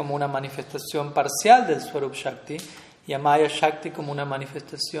Shakti como una manifestación parcial del Swarup Shakti y a Maya Shakti como una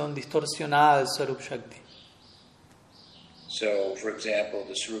manifestación distorsionada del Swarup Shakti. So, for example,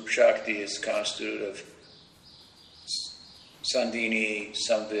 the Sarup Shakti is constituted of Sandhini,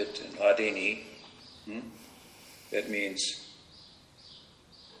 Samvit, and Hladini. That means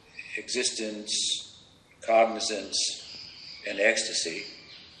existence, cognizance, and ecstasy.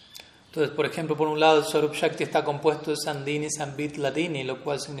 Entonces, por ejemplo, por un lado, el Swarup Shakti está compuesto de Sandhini, Samvit, Hladini, lo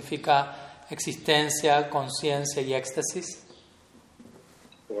cual significa existencia, conciencia y éxtasis.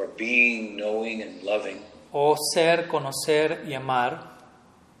 Or being, knowing, and loving. O ser, conocer y amar.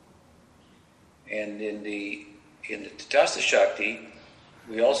 And in the Tatastha Shakti,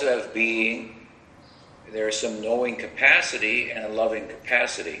 we also have being. There is some knowing capacity and a loving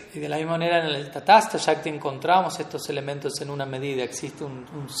capacity. Y de la misma manera en el Tatastha Shakti encontramos estos elementos en una medida. Existe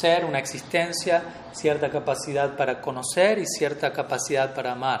un ser, una existencia, cierta capacidad para conocer y cierta capacidad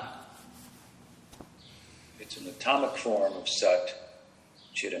para amar. It's an atomic form of Sat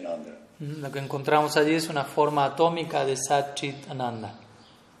Chit Ananda. Lo que encontramos allí es una forma atómica de Sat Chit Ananda.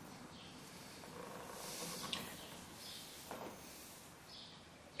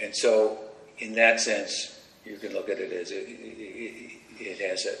 And so, in that sense, you can look at it as it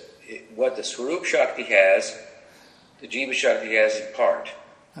has what the Swarup Shakti has, the Jiva Shakti has in part.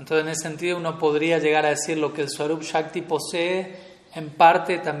 Entonces, en ese sentido, uno podría llegar a decir lo que el Swarup Shakti posee, en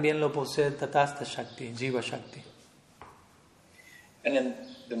parte también lo posee el Tatastha Shakti, Jiva Shakti. And then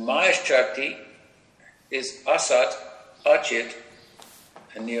the Maya Shakti is Asat, Achit,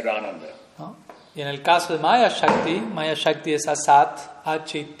 and Nirananda. ¿No? Y en el caso de Maya Shakti es Asat,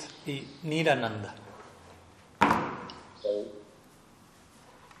 Achit y Nirananda. So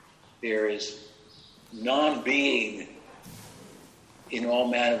there is non-being in all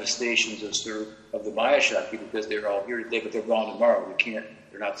manifestations of the Maya Shakti because they're all here today, but they're gone tomorrow.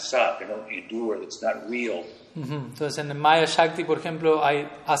 They're not Sat, they don't endure, it's not real. Entonces en el Maya Shakti, por ejemplo, hay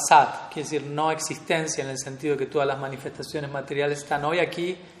Asat, quiere decir no existencia, en el sentido de que todas las manifestaciones materiales están hoy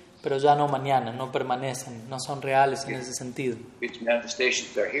aquí, pero ya no mañana, no permanecen, no son reales en ese sentido.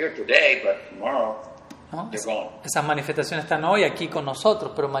 ¿No? Esas manifestaciones están hoy aquí con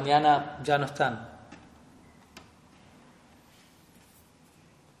nosotros, pero mañana ya no están.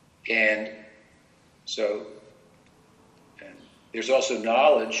 And so there's also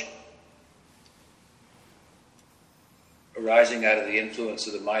knowledge arising out of the influence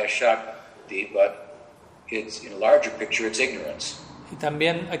of the Maya Shakti, but it's in a larger picture it's ignorance. Y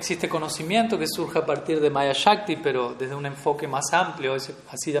también existe conocimiento que surge a partir de Maya Shakti, pero desde un enfoque más amplio, ese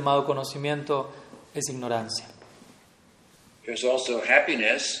así llamado conocimiento es ignorancia. There's also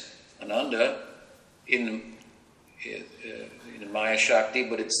happiness, Ananda, in Maya Shakti,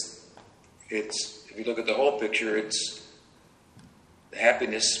 but it's if you look at the whole picture, it's the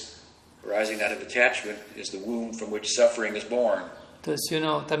happiness arising out of attachment is the womb from which suffering is born. Entonces, si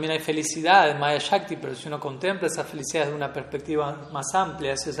uno, también hay felicidad en Maya Shakti, pero si uno contempla esa felicidad desde una perspectiva más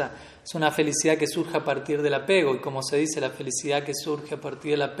amplia, es una felicidad que surge a partir del apego, y como se dice, la felicidad que surge a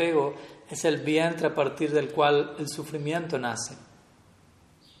partir del apego es el vientre a partir del cual el sufrimiento nace.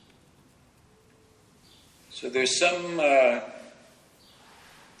 So there's some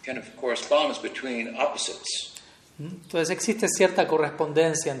kind of correspondence between opposites. Entonces existe cierta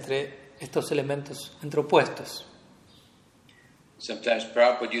correspondencia entre estos elementos, entre opuestos. Sometimes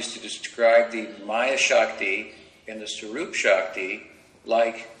Prabhupada used to describe the Maya Shakti and the Swarup Shakti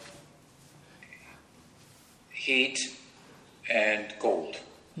like heat and cold.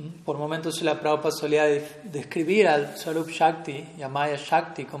 Por momentos Srila Prabhupada solía describir al Swarup Shakti y a Maya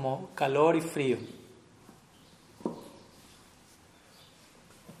Shakti como calor y frío.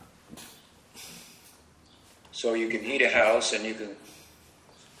 So you can heat a house and you can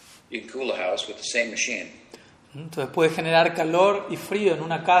cool a house with the same machine. Entonces puedes generar calor y frío en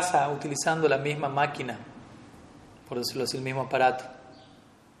una casa utilizando la misma máquina, por decirlo así, el mismo aparato.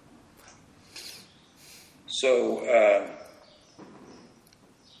 So,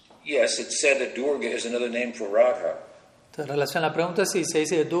 yes, it's said that Durga is another name for Radha. Entonces, en relación a la pregunta, sí, se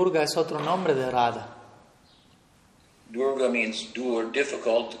dice que Durga es otro nombre de Radha. Durga means dur,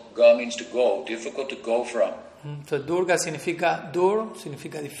 difficult. Ga means to go, difficult to go from. Entonces, Durga significa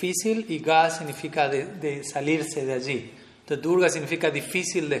difícil, y Ga significa de salirse de allí. Entonces, Durga significa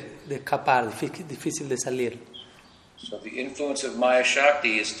difícil de escapar, difícil de salir. So the influence of Maya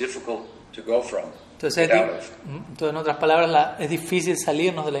Shakti is difficult to go from. Entonces, en otras palabras, es difícil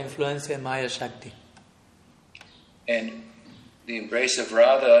salirnos de la influencia de Maya Shakti. And the embrace of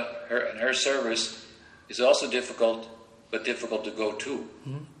Radha and her service is also difficult, but difficult to go to.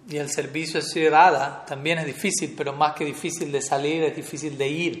 Y el servicio de Sri Radha también es difícil, pero más que difícil de salir, es difícil de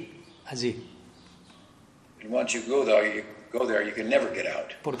ir allí. And once you go there, you can never get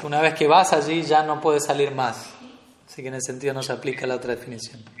out. Porque una vez que vas allí, ya no puedes salir más. Así que en ese sentido no se aplica la otra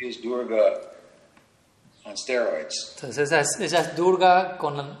definición. Is Durga on steroids? Entonces ella es Durga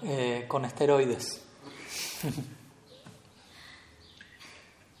con esteroides.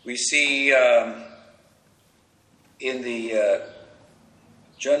 We see in the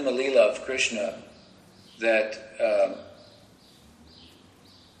Janma Leela of Krishna that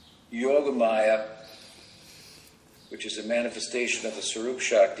Yogamaya, which is a manifestation of the Swarup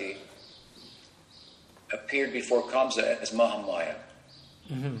Shakti, appeared before Kamsa as Mahamaya.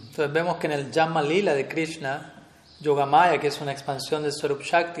 Entonces vemos que en el Jama Lila de Krishna, Yogamaya, que es una expansión de Swarup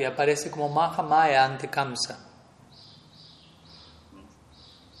Shakti, aparece como Mahamaya ante Kamsa.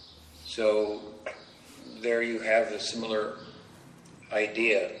 So there you have a similar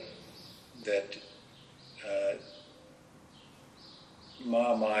idea that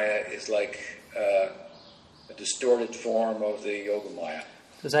Mahamaya is like a distorted form of the Yogamaya.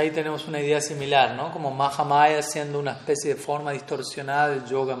 Entonces ahí tenemos una idea similar, ¿no? Como Mahamaya siendo una especie de forma distorsionada del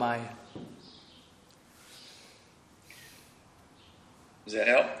Yogamaya. Does that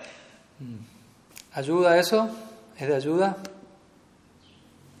help? ¿Ayuda eso? ¿Es de ayuda?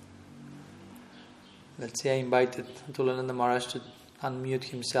 Let's see, I invited Tulananda Maharaj to unmute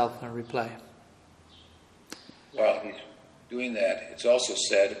himself and reply. While he's doing that, it's also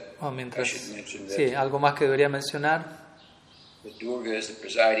said, Mientras, I should mention that, sí, algo más que debería mencionar. that Durga is the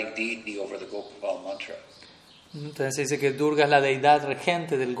presiding deity over the Gopal mantra. Entonces se dice que Durga es la deidad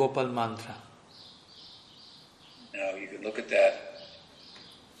regente del Gopal mantra. Now you can look at that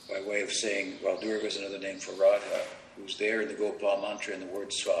by way of saying, well, Durga is another name for Radha, who's there in the Gopal mantra in the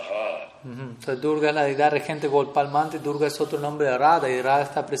word Swaha. Entonces Durga es la deidad regente del Gopal mantra y Durga es otro nombre de Radha y Radha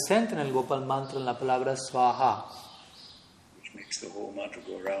está presente en el Gopal mantra en la palabra Swaha. Which makes the whole mantra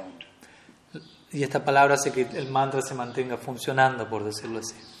go round. Y esta palabra hace que el mantra se mantenga funcionando, por decirlo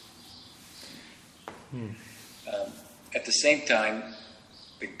así. At the same time,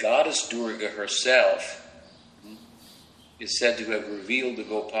 the goddess Durga herself is said to have revealed the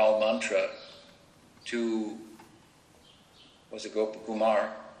Gopal mantra to, was it Gopakumar?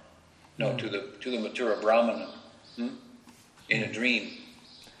 No, to the Mathura Brahmana in a dream.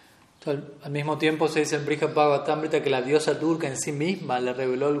 Entonces, al mismo tiempo se dice en Brihad Bhagavatamrita que la diosa Durga en sí misma le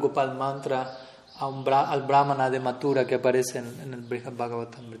reveló el Gopal mantra al Brahmana de Mathura que aparece en el Brihad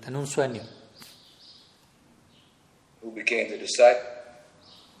Bhagavatamrita, en un sueño. Who became the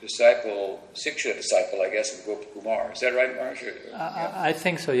Siksha disciple, I guess, of Gopakumar. Is that right, Maharaj? I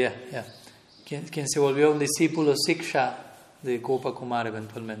think so, yeah. Quien se volvió un discípulo Siksha de Gopakumar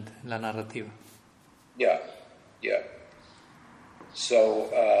eventualmente, en la narrativa. Yeah. So,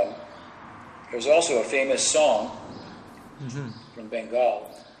 there's also a famous song from Bengal,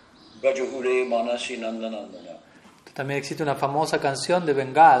 Bajahure Manashi Nandanandana. También existe una famosa canción de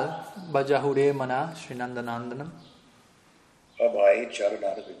Bengal, Bajahure Mana Srinandanandanam. Abhay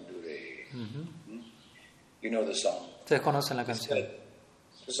Charanada Bindure. You know the song. Ustedes conocen la canción.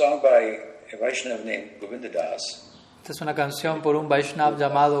 It's a song by a Vaishnava named Govinda Das. Esta es una canción por un Vaishnav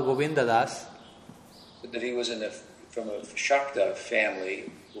llamado Govinda Das. That he was from a Shakta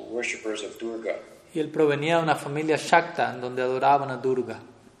family, worshippers of Durga. Y él provenía de una familia Shakta en donde adoraban a Durga.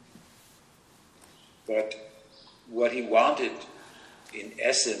 But what he wanted, in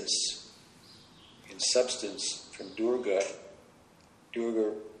essence, in substance, from Durga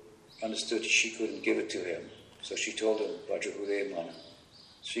understood she couldn't give it to him. So she told him, Vajahure Mana,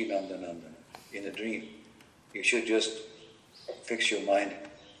 Sri Nandanandana, in a dream. You should just fix your mind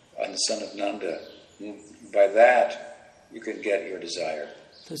on the son of Nanda. By that, you can get your desire.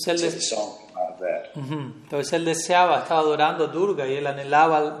 Entonces él deseaba, estaba adorando a Durga y él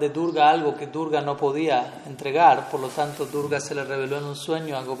anhelaba de Durga algo que Durga no podía entregar. Por lo tanto, Durga se le reveló en un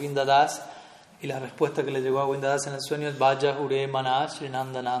sueño a Govinda Das y la respuesta que le llegó a Govinda Das en el sueño es Vajahure Mana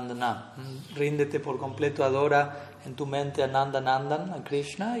Srinandanandana. Ríndete por completo, adora en tu mente a Nandanandan, a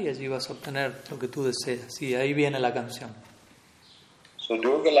Krishna, y allí vas a obtener lo que tú deseas. Y ahí viene la canción. So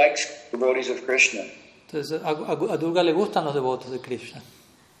Durga likes devotees of Krishna. Entonces a Durga le gustan los devotos de Krishna.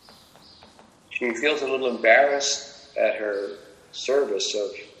 She feels a little embarrassed at her service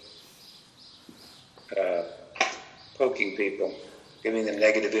of poking people, giving them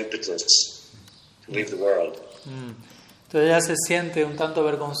negative impetus to leave the world. Entonces ella se siente un tanto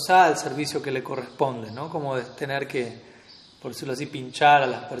avergonzada del servicio que le corresponde, ¿no? Como de tener que, por decirlo así, pinchar a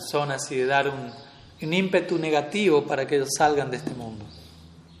las personas y de dar un ímpetu negativo para que ellos salgan de este mundo.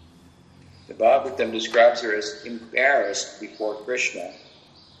 The Bhagavatam describes her as embarrassed before Krishna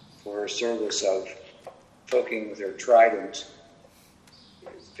for her service of poking with her trident,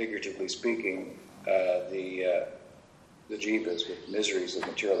 figuratively speaking, the jivas with miseries of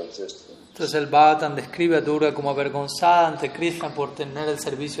material existence. Entonces el Bhagavatam describe a Durga como avergonzada ante Krishna por tener el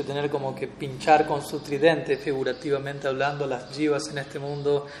servicio, tener como que pinchar con su tridente, figurativamente hablando, las jivas en este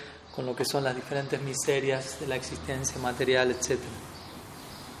mundo con lo que son las diferentes miserias de la existencia material, etc.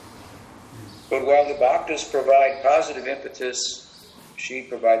 But while the bhaktas provide positive impetus, she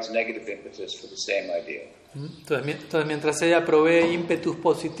provides negative impetus for the same idea. Entonces mientras ella provee ímpetus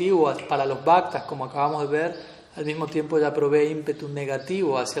positivos para los bhaktas, como acabamos de ver, al mismo tiempo ella provee ímpetus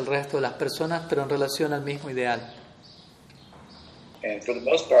negativos hacia el resto de las personas, pero en relación al mismo ideal. And for the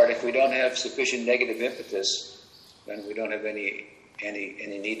most part, if we don't have sufficient negative impetus, then we don't have any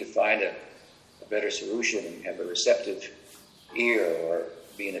need to find a better solution and have a receptive ear or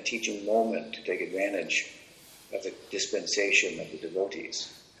be in a teaching moment to take advantage of the dispensation of the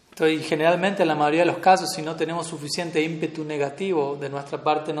devotees. Entonces, generalmente en la mayoría de los casos, si no tenemos suficiente ímpetu negativo, de nuestra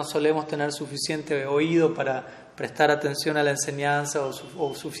parte no solemos tener suficiente oído para prestar atención a la enseñanza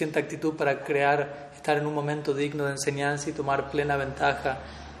o suficiente actitud para estar en un momento digno de enseñanza y tomar plena ventaja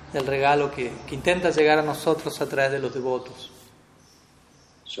del regalo que intenta llegar a nosotros a través de los devotos.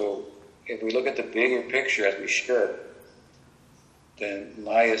 So, if we look at the bigger picture as we should, then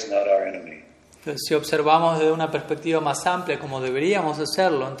Maya is not our enemy. Entonces, si observamos desde una perspectiva más amplia, como deberíamos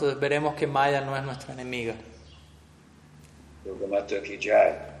hacerlo, entonces veremos que Maya no es nuestra enemiga. Yogamata ki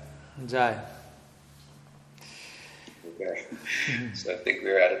jai. Jai. Okay. So I think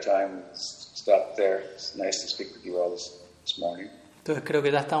we're out of time. Let's stop there. It's nice to speak with you all this morning. Entonces creo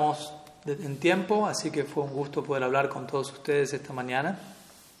que ya estamos en tiempo, así que fue un gusto poder hablar con todos ustedes esta mañana.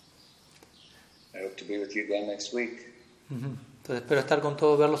 I hope to be with you again next week. Entonces espero estar con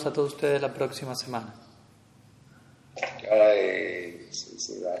todos, verlos a todos ustedes la próxima semana. Jai,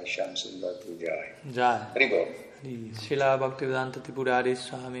 Sri Radha Shyam Sundar Pujai. Jai. Haribol. Srila Bhaktivedanta Tripurari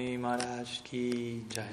Swami Maharaj Ki Jai.